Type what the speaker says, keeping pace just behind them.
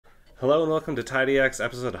Hello and welcome to TidyX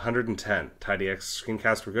episode 110. TidyX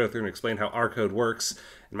screencast where we go through and explain how our code works.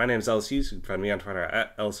 And my name is Ellis Hughes. You can find me on Twitter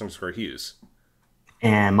at Ellis_Hughes.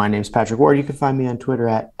 And my name's Patrick Ward. You can find me on Twitter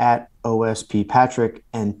at OSPPatrick.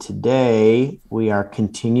 And today we are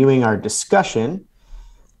continuing our discussion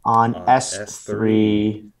on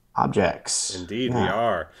S3 objects. Indeed, we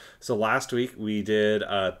are. So last week we did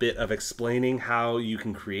a bit of explaining how you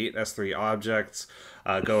can create S3 objects,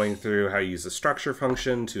 going through how you use the structure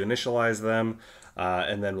function to initialize them,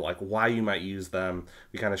 and then like why you might use them.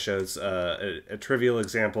 We kind of shows a trivial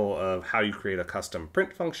example of how you create a custom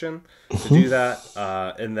print function to do that,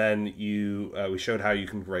 and then we showed how you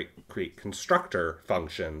can create constructor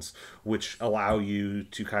functions, which allow you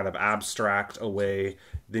to kind of abstract away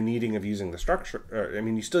the needing of using the structure.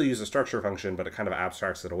 You still use the structure function, but it kind of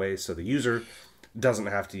abstracts it away so the user doesn't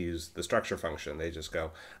have to use the structure function. They just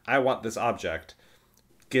go, I want this object,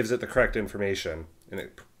 gives it the correct information, and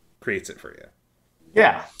it creates it for you.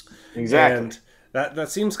 Yeah, exactly. And that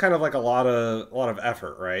seems kind of like a lot of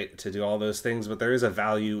effort, right, to do all those things, but there is a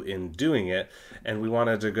value in doing it, and we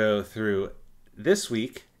wanted to go through this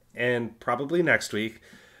week and probably next week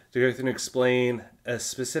to go through and explain a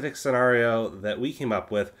specific scenario that we came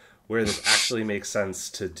up with where this actually makes sense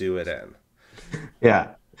to do it in.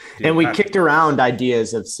 Yeah. And we kicked around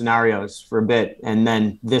ideas of scenarios for a bit, and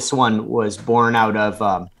then this one was born out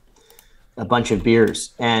of a bunch of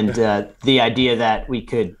beers and the idea that we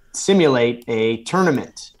could simulate a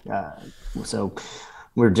tournament. So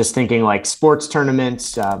we're just thinking like sports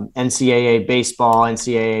tournaments, NCAA baseball,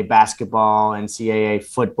 NCAA basketball, NCAA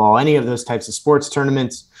football, any of those types of sports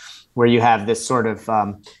tournaments where you have this sort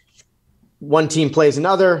of one team plays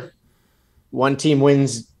another, one team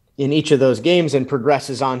wins in each of those games and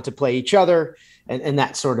progresses on to play each other. And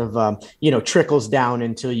that sort of, trickles down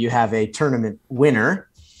until you have a tournament winner.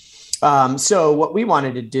 So what we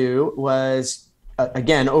wanted to do was,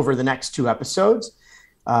 again, over the next two episodes,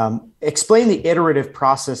 explain the iterative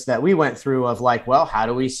process that we went through of like, well, how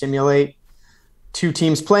do we simulate two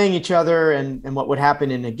teams playing each other and what would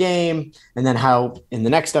happen in a game? And then how, in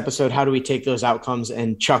the next episode, how do we take those outcomes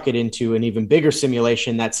and chuck it into an even bigger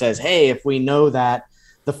simulation that says, hey, if we know that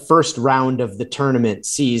the first round of the tournament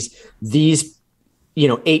sees these,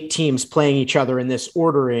 8 teams playing each other in this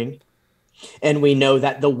ordering, and we know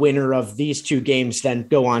that the winner of these two games then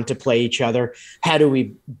go on to play each other, how do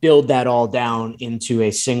we build that all down into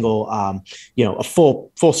a single, a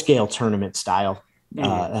full scale tournament style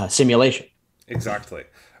simulation? Exactly.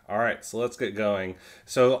 All right, so let's get going.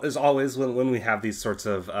 So as always, when we have these sorts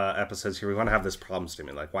of episodes here, we want to have this problem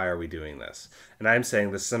statement, like, why are we doing this? And I'm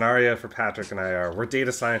saying the scenario for Patrick and I are, we're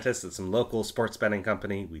data scientists at some local sports betting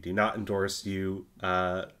company. We do not endorse you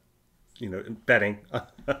betting.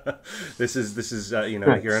 This is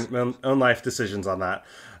your own life decisions on that.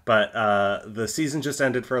 But the season just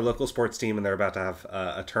ended for a local sports team, and they're about to have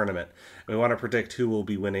a tournament. And we want to predict who will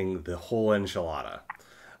be winning the whole enchilada.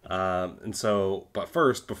 But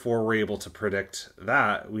first, before we're able to predict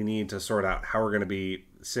that, we need to sort out how we're going to be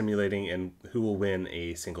simulating and who will win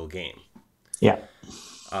a single game. Yeah.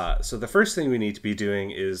 So the first thing we need to be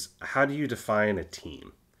doing is, how do you define a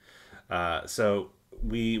team?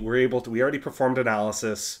 We already performed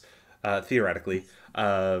analysis, theoretically,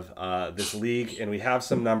 of this league, and we have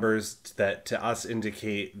some numbers that to us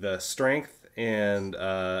indicate the strength and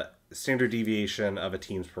standard deviation of a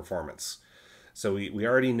team's performance. So we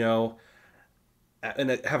already know and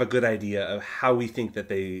have a good idea of how we think that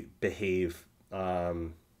they behave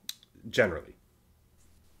generally.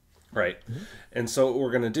 Right? Mm-hmm. And so what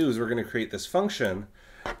we're going to do is we're going to create this function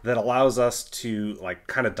that allows us to like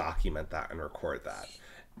kind of document that and record that.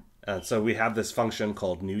 And so we have this function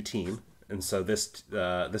called new team. And so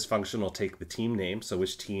this function will take the team name. So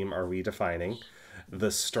which team are we defining?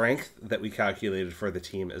 The strength that we calculated for the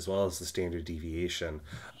team, as well as the standard deviation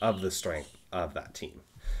of the strength of that team.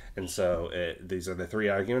 And so these are the 3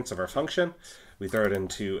 arguments of our function. We throw it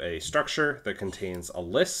into a structure that contains a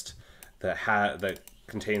list that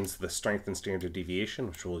contains the strength and standard deviation,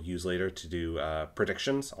 which we'll use later to do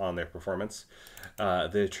predictions on their performance,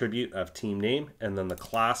 the attribute of team name, and then the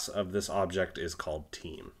class of this object is called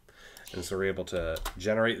team. And so we're able to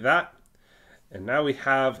generate that. And now we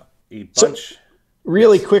have a bunch...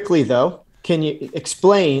 Really quickly, though, can you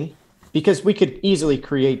explain, because we could easily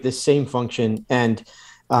create this same function and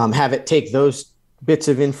have it take those bits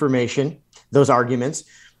of information, those arguments,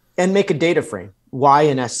 and make a data frame. Why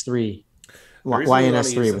an S3? Why an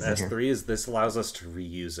S3? S3 is this allows us to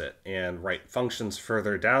reuse it and write functions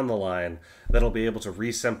further down the line that'll be able to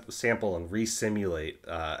resample and resimulate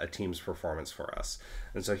a team's performance for us.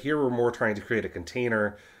 And so here we're more trying to create a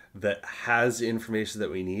container that has the information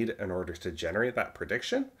that we need in order to generate that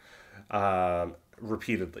prediction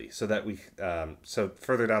repeatedly, so that we so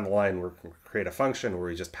further down the line we're going to create a function where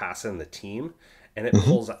we just pass in the team, and it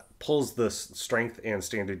pulls the strength and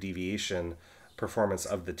standard deviation performance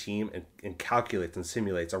of the team, and calculates and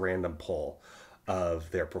simulates a random poll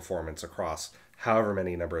of their performance across however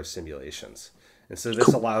many number of simulations. And so this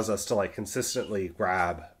allows us to like consistently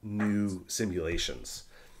grab new simulations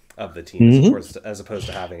of the team as opposed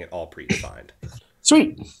to having it all predefined.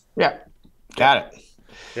 Sweet. Yeah. Got it.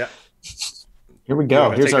 Yeah. Here we go.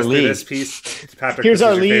 Here's our league. This piece? Patrick, here's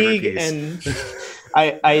our league. And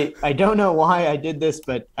I don't know why I did this,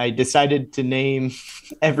 but I decided to name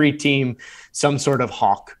every team some sort of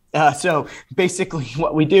hawk. So basically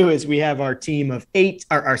what we do is we have our team of 8,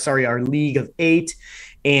 our league of 8.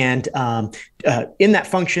 And in that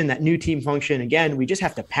function, that new team function, again, we just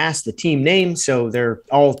have to pass the team name. So they're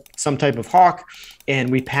all some type of hawk.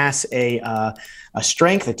 And we pass a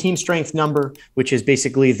strength, a team strength number, which is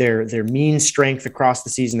basically their mean strength across the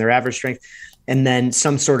season, their average strength, and then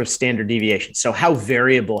some sort of standard deviation. So how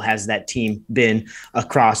variable has that team been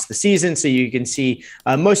across the season? So you can see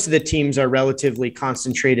most of the teams are relatively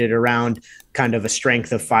concentrated around kind of a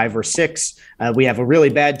strength of 5 or 6. We have a really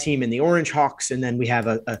bad team in the Orange Hawks, and then we have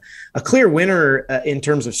a clear winner in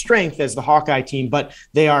terms of strength as the Hawkeye team, but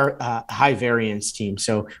they are a high variance team.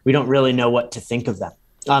 So we don't really know what to think of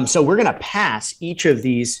them. So we're going to pass each of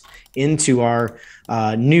these into our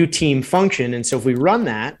new team function. And so if we run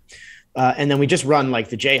that, and then we just run like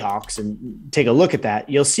the Jayhawks and take a look at that,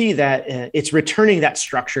 you'll see that it's returning that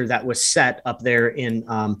structure that was set up there in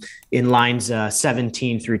lines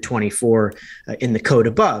 17 through 24 in the code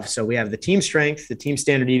above. So we have the team strength, the team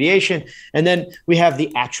standard deviation, and then we have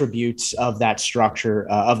the attributes of that structure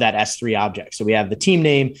of that S3 object. So we have the team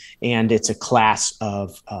name, and it's a class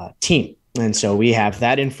of team. And so we have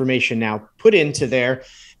that information now put into there,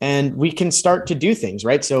 and we can start to do things,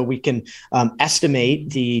 right? So we can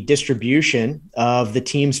estimate the distribution of the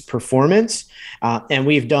team's performance. And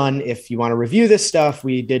we've done, if you want to review this stuff,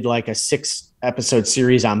 we did like a 6-episode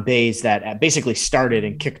series on Bayes that basically started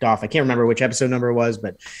and kicked off. I can't remember which episode number it was,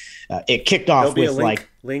 but it kicked off with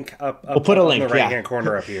link up. We'll put a link in the right-hand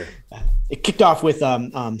corner up here. It kicked off with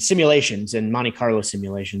simulations and Monte Carlo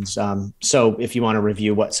simulations. So if you want to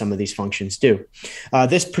review what some of these functions do,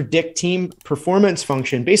 this predict team performance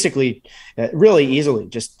function basically really easily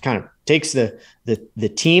just kind of takes the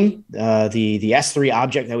team, the S3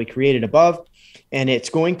 object that we created above, and it's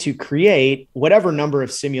going to create whatever number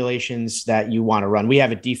of simulations that you want to run. We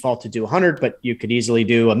have a default to do 100, but you could easily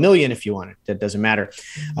do 1,000,000 if you wanted. That doesn't matter.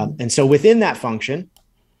 And so within that function,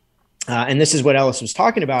 and this is what Ellis was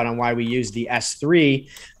talking about on why we use the S3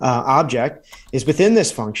 object, is within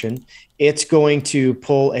this function, it's going to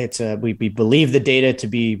pull, we believe the data to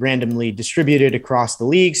be randomly distributed across the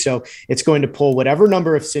league. So it's going to pull whatever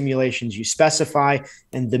number of simulations you specify,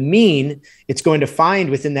 and the mean it's going to find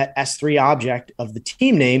within that S3 object of the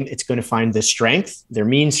team name, it's going to find the strength, their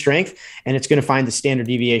mean strength, and it's going to find the standard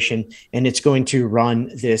deviation, and it's going to run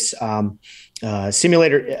this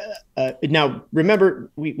simulator. Now,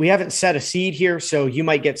 remember, we haven't set a seed here, so you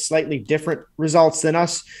might get slightly different results than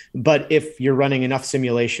us. But if you're running enough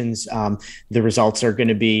simulations, the results are going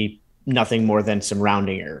to be nothing more than some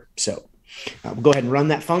rounding error. So we'll go ahead and run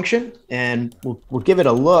that function, and we'll give it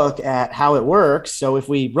a look at how it works. So if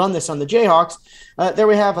we run this on the Jayhawks, there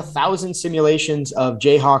we have 1,000 simulations of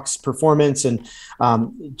Jayhawks performance, and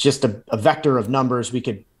just a vector of numbers. We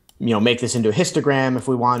could make this into a histogram if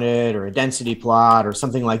we wanted, or a density plot or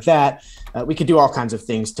something like that. We could do all kinds of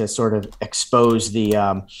things to sort of expose the,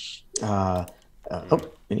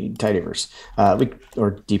 we need tidyverse,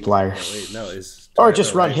 or dplyr. Wait, no, or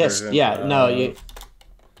just run hist. Yeah, no.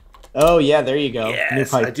 Oh yeah, there you go.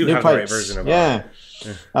 Yes, I do have the right version of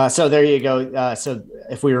it. So there you go. So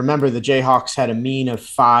if we remember, the Jayhawks had a mean of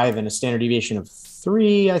 5 and a standard deviation of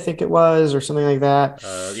 3, I think it was, or something like that.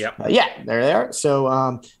 There they are.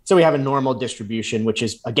 So we have a normal distribution, which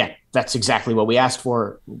is, again, that's exactly what we asked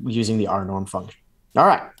for using the rnorm function. All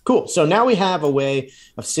right, cool. So now we have a way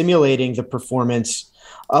of simulating the performance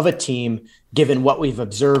of a team given what we've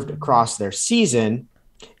observed across their season.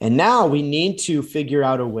 And now we need to figure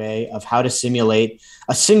out a way of how to simulate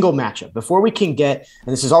a single matchup before we can get,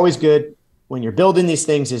 and this is always good when you're building these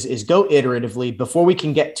things, is go iteratively. Before we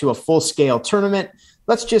can get to a full-scale tournament,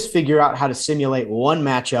 let's just figure out how to simulate one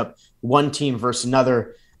matchup, one team versus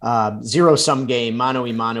another, zero-sum game,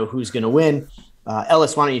 mano-a-mano, who's going to win.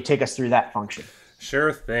 Ellis, why don't you take us through that function?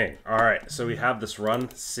 Sure thing. All right, so we have this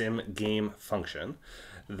run sim game function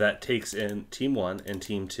that takes in team 1 and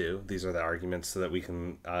team 2. These are the arguments so that we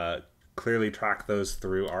can clearly track those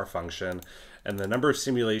through our function, and the number of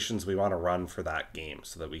simulations we want to run for that game,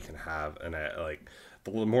 so that we can have like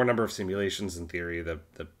the more number of simulations in theory, the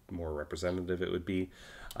more representative it would be.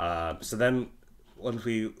 So then once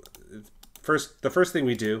the first thing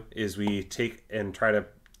we do is we take and try to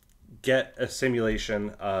get a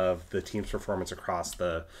simulation of the team's performance across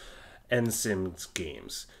the NSIMS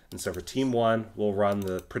games. And so for team 1, we'll run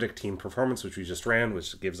the predict team performance, which we just ran,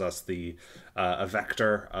 which gives us the a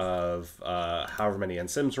vector of however many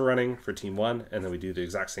NSIMS we're running for team 1, and then we do the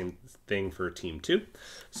exact same thing for team 2.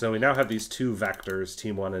 So we now have these two vectors,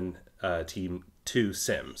 team 1 and team 2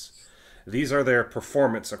 sims. These are their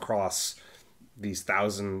performance across these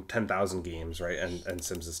 10,000 games, right? And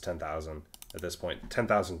Sims is 10,000 at this point,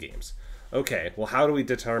 10,000 games. Okay, well, how do we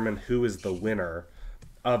determine who is the winner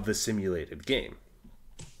of the simulated game?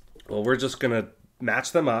 Well, we're just going to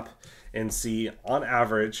match them up and see on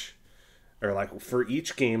average, or like for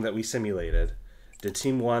each game that we simulated, did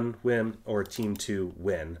team 1 win or team 2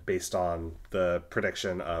 win based on the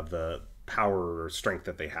prediction of the power or strength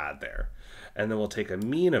that they had there. And then we'll take a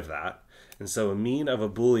mean of that. And so a mean of a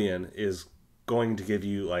Boolean is going to give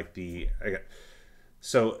you like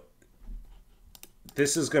so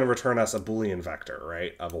this is going to return us a Boolean vector,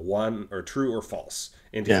 right? Of a 1 or true or false,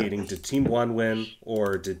 indicating did team 1 win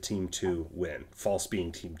or did team 2 win? False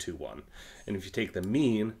being team 2 won. And if you take the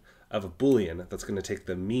mean of a Boolean, that's going to take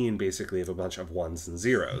the mean basically of a bunch of 1s and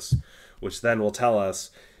 0s, which then will tell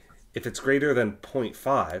us if it's greater than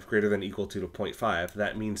 0.5, greater than equal to 0.5,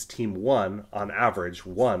 that means team 1 on average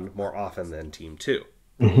won more often than team 2.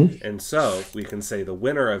 Mm-hmm. And so we can say the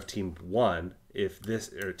winner of team 1, if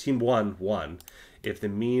this, or team 1 won, if the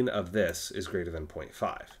mean of this is greater than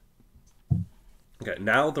 0.5. Okay,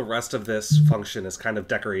 now the rest of this function is kind of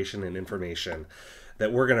decoration and information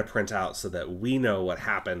that we're going to print out so that we know what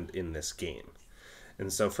happened in this game.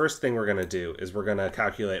 And so first thing we're going to do is we're going to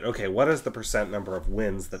calculate, okay, what is the percent number of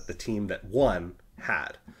wins that the team that won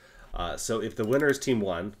had? So if the winner is team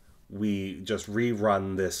 1, we just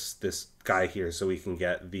rerun this guy here so we can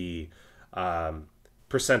get the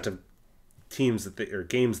percent of teams or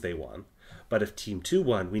games they won. But if team 2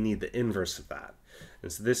 won, we need the inverse of that.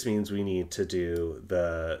 And so this means we need to do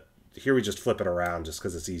here we just flip it around just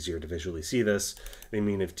because it's easier to visually see this. We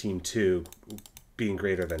mean if team 2 being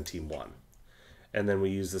greater than team 1. And then we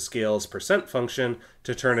use the scales percent function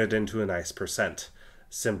to turn it into a nice percent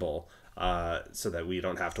symbol so that we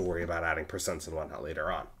don't have to worry about adding percents and whatnot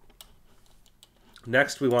later on.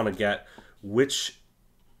 Next, we want to get which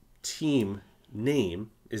team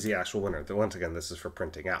name is the actual winner. Once again, this is for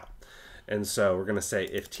printing out. And so we're going to say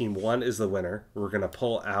if team 1 is the winner, we're going to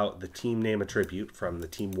pull out the team name attribute from the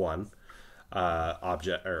team 1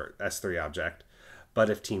 object or S3 object. But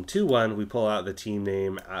if team 2 won, we pull out the team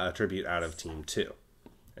name attribute out of team 2.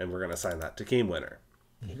 And we're going to assign that to game winner.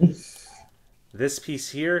 Mm-hmm. This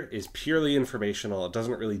piece here is purely informational. It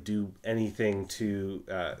doesn't really do anything to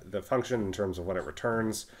the function in terms of what it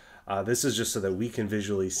returns. This is just so that we can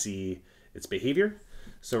visually see its behavior.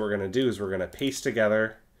 So what we're going to do is we're going to paste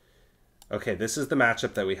together. Okay, this is the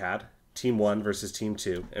matchup that we had, team 1 versus team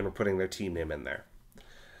 2, and we're putting their team name in there.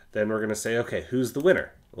 Then we're going to say, okay, who's the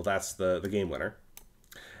winner? Well, that's the game winner.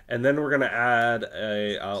 And then we're going to add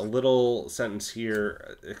a little sentence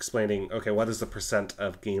here explaining, okay, what is the percent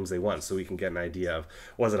of games they won? So we can get an idea of,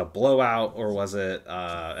 was it a blowout or was it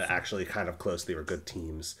actually kind of close? They were good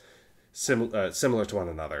teams, similar to one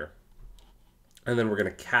another. And then we're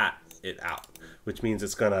going to cat it out, which means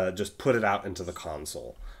it's going to just put it out into the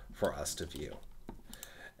console for us to view.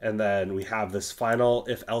 And then we have this final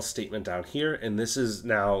if-else statement down here, and this is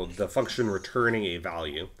now the function returning a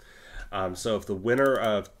value. So if the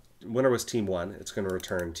winner was team 1, it's going to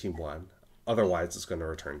return team 1. Otherwise, it's going to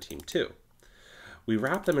return team 2. We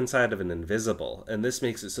wrap them inside of an invisible, and this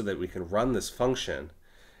makes it so that we can run this function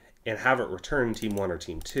and have it return team 1 or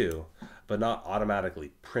team 2, but not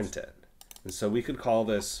automatically print it. And so we could call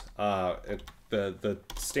this the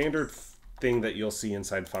standard thing that you'll see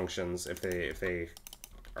inside functions if they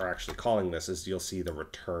are actually calling this is you'll see the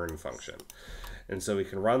return function. And so we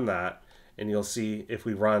can run that, and you'll see if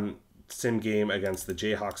we run sim game against the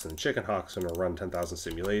Jayhawks and the Chickenhawks and we'll run 10,000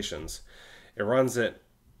 simulations,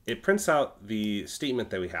 it prints out the statement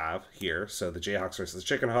that we have here. So the Jayhawks versus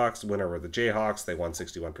the Chickenhawks, winner were the Jayhawks, they won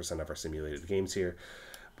 61% of our simulated games here.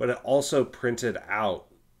 But it also printed out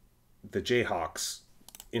the Jayhawks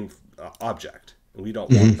in object, and we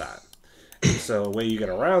don't want that. And so a way you get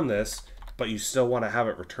around this, but you still want to have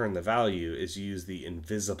it return the value, is use the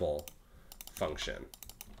invisible function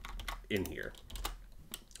in here.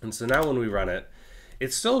 And so now when we run it,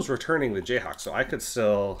 it still is returning the Jayhawks. So I could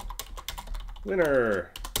still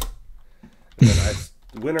winner,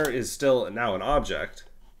 winner is still now an object,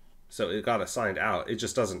 so it got assigned out. It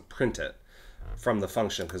just doesn't print it from the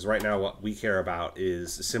function, because right now what we care about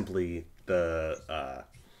is simply the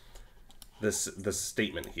this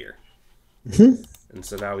statement here. Mm-hmm. And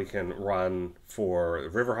so now we can run for the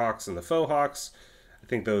Riverhawks and the Faux Hawks. I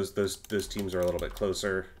think those teams are a little bit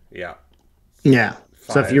closer. Yeah. Yeah.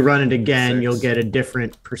 5, so if you run it again, 6. you'll get a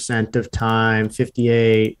different percent of time,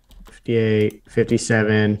 58, 58,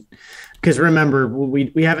 57. Because remember,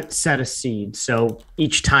 we haven't set a seed. So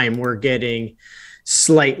each time we're getting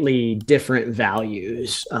slightly different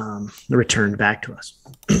values returned back to us.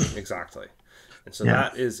 Exactly. And so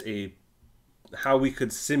that is how we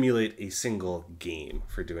could simulate a single game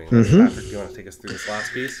for doing this. Mm-hmm. Patrick, do you want to take us through this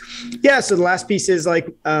last piece? Yeah, so the last piece is like,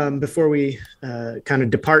 before we kind of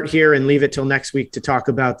depart here and leave it till next week to talk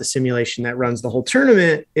about the simulation that runs the whole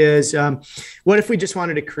tournament, is what if we just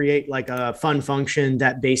wanted to create like a fun function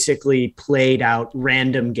that basically played out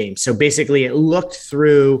random games? So basically it looked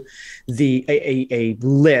through a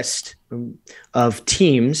list of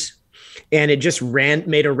teams, and it just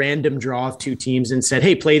made a random draw of 2 teams and said,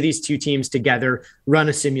 hey, play these 2 teams together, run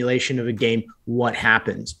a simulation of a game, what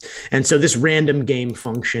happens? And so this random game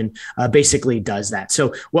function basically does that.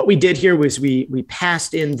 So what we did here was we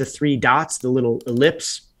passed in the 3 dots, the little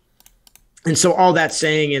ellipse. And so all that's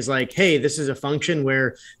saying is like, hey, this is a function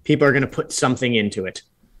where people are going to put something into it.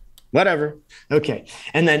 Whatever. Okay.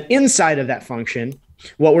 And then inside of that function,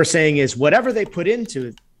 what we're saying is whatever they put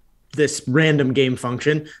into this random game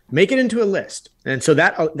function, make it into a list. And so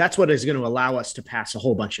that's what is going to allow us to pass a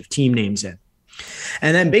whole bunch of team names in.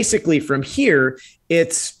 And then basically from here,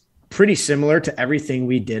 it's pretty similar to everything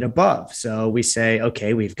we did above. So we say,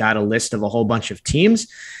 okay, we've got a list of a whole bunch of teams,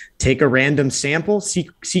 take a random sample,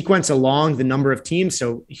 sequence along the number of teams.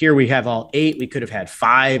 So here we have all 8. We could have had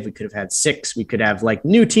 5. We could have had 6. We could have like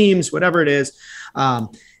new teams, whatever it is.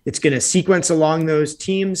 It's going to sequence along those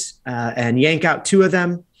teams and yank out 2 of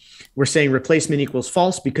them. We're saying replacement equals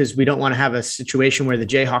false because we don't want to have a situation where the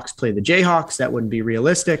Jayhawks play the Jayhawks. That wouldn't be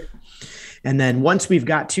realistic. And then once we've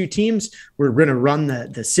got 2 teams, we're going to run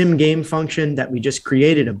the sim game function that we just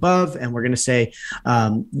created above. And we're going to say,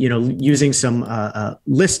 using some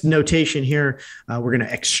list notation here, we're going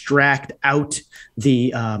to extract out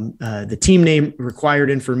the team name required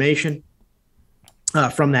information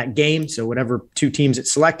from that game. So whatever 2 teams it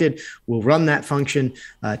selected, we'll run that function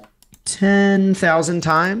 10,000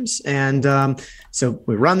 times. And so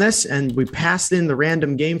we run this and we pass in the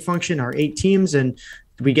random game function, our 8 teams, and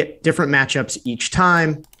we get different matchups each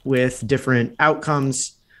time with different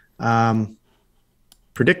outcomes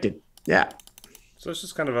predicted. Yeah. So it's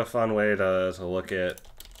just kind of a fun way to look at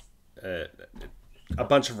a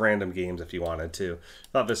bunch of random games if you wanted to.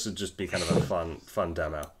 Thought this would just be kind of a fun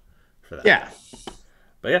demo for that. Yeah.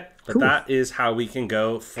 But cool. That is how we can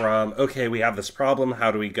go from, okay, we have this problem,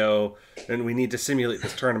 how do we go, and we need to simulate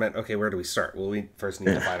this tournament. Okay, where do we start? Well, we first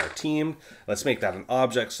need to find our team. Let's make that an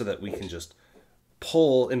object so that we can just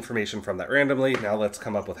pull information from that randomly. Now let's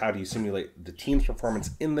come up with how do you simulate the team's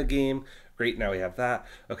performance in the game. Great, now we have that.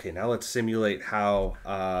 Okay, now let's simulate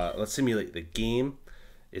let's simulate the game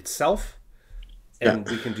itself, and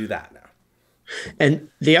we can do that now. And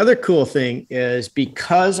the other cool thing is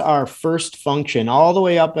because our first function all the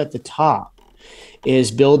way up at the top is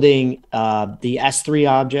building the S3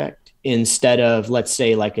 object instead of, let's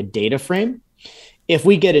say, like a data frame. If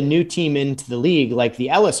we get a new team into the league, like the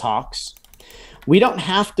Ellis Hawks, we don't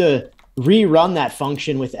have to rerun that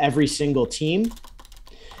function with every single team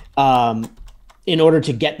in order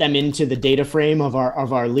to get them into the data frame of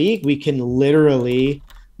our league. We can literally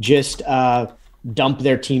just dump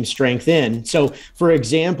their team strength in. So for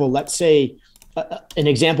example, let's say an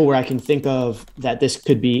example where I can think of that this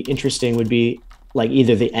could be interesting would be like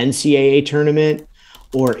either the NCAA tournament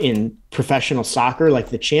or in professional soccer, like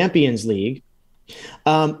the Champions League.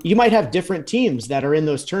 You might have different teams that are in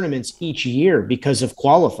those tournaments each year because of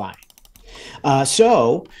qualifying.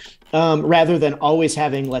 So rather than always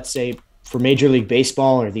having, let's say, for Major League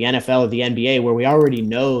Baseball or the NFL or the NBA, where we already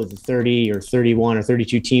know the 30 or 31 or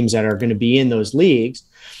 32 teams that are going to be in those leagues,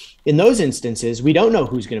 in those instances, we don't know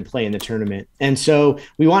who's going to play in the tournament. And so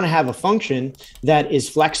we want to have a function that is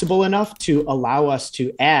flexible enough to allow us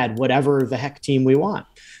to add whatever the heck team we want.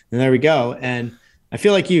 And there we go. And I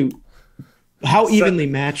feel like how evenly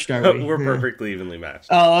matched are we? We're perfectly evenly matched.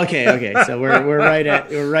 Oh, okay. So we're right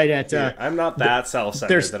at. I'm not that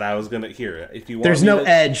self-centered that I was gonna hear. If you want, there's no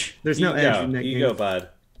edge. There's no edge. You go, bud.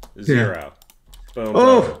 0. Boom.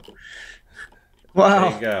 Oh. Wow.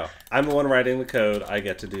 There you go. I'm the one writing the code. I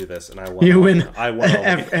get to do this, and I won. You win I won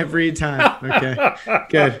every time. Okay,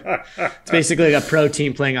 good. It's basically like a pro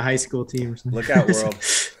team playing a high school team or something. Look out, world.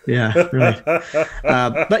 Yeah, right.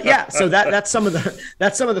 But yeah, so that's some of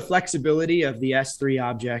the flexibility of the S3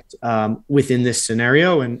 object within this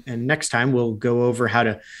scenario. And next time we'll go over how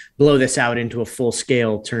to blow this out into a full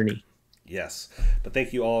scale tourney. Yes. But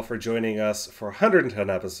thank you all for joining us for 110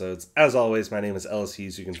 episodes. As always, my name is Ellis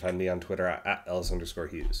Hughes. You can find me on Twitter at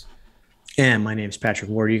Ellis_Hughes. And my name is Patrick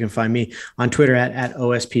Ward. You can find me on Twitter at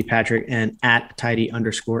OSPPatrick, and at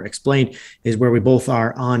Tidy_explained is where we both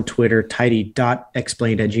are on Twitter.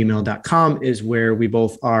 Tidy.explained@gmail.com is where we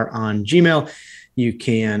both are on Gmail. You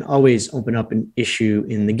can always open up an issue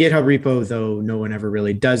in the GitHub repo, though no one ever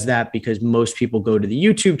really does that because most people go to the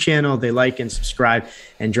YouTube channel, they like and subscribe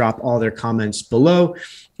and drop all their comments below.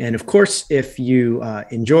 And of course, if you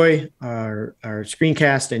enjoy our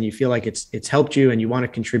screencast and you feel like it's helped you and you want to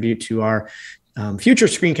contribute to our future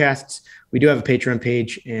screencasts, we do have a Patreon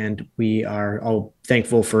page, and we are all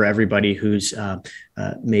thankful for everybody who's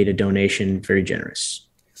made a donation. Very generous.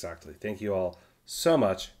 Exactly. Thank you all so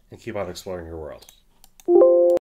much, and keep on exploring your world.